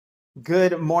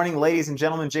Good morning, ladies and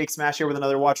gentlemen. Jake Smash here with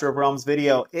another Watcher of Realms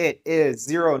video. It is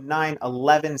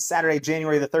 09/11, Saturday,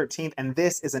 January the 13th, and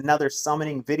this is another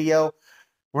summoning video.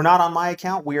 We're not on my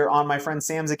account. We are on my friend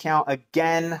Sam's account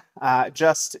again.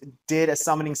 Just did a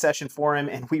summoning session for him,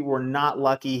 and we were not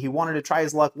lucky. He wanted to try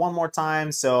his luck one more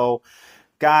time, so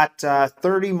got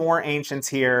 30 more Ancients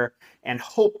here, and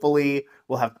hopefully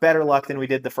we'll have better luck than we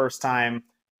did the first time.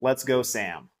 Let's go,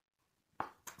 Sam.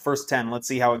 First 10. Let's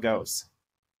see how it goes.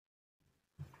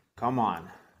 Come on.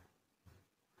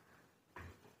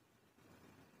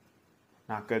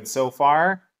 Not good so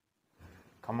far.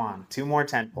 Come on, 2 more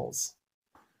 10 pulls.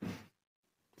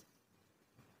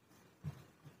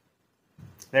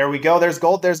 There we go. There's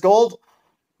gold. There's gold.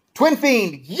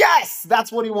 Twinfiend. Yes!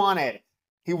 That's what he wanted.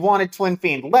 He wanted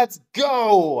Twinfiend. Let's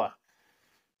go.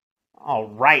 All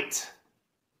right.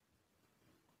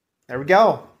 There we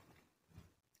go.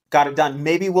 Got it done.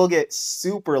 Maybe we'll get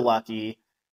super lucky,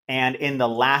 and in the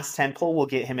last 10 pull, we'll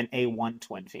get him an A1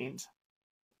 Twinfiend.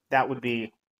 That would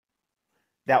be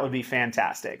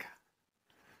fantastic.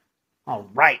 All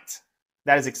right.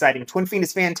 That is exciting. Twinfiend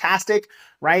is fantastic,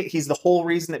 right? He's the whole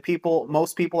reason that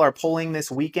most people are pulling this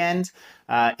weekend.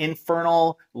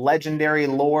 Infernal, Legendary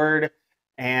Lord,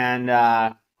 and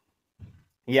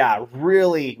yeah,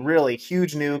 really, really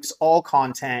huge nukes, all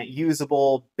content,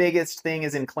 usable. Biggest thing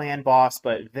is in Clan Boss,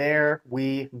 but there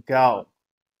we go.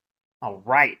 All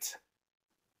right.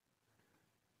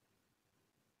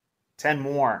 10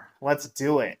 more. Let's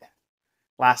do it.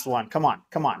 Last one. Come on.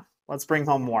 Come on. Let's bring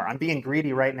home more. I'm being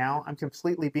greedy right now. I'm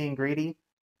completely being greedy.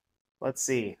 Let's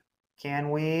see. Can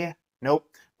we? Nope.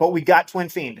 But we got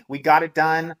Twinfiend. We got it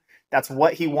done. That's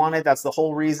what he wanted. That's the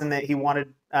whole reason that he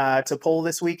wanted to pull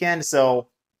this weekend. So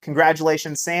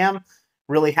congratulations, Sam.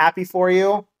 Really happy for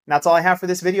you. And that's all I have for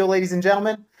this video, ladies and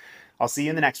gentlemen. I'll see you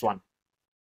in the next one.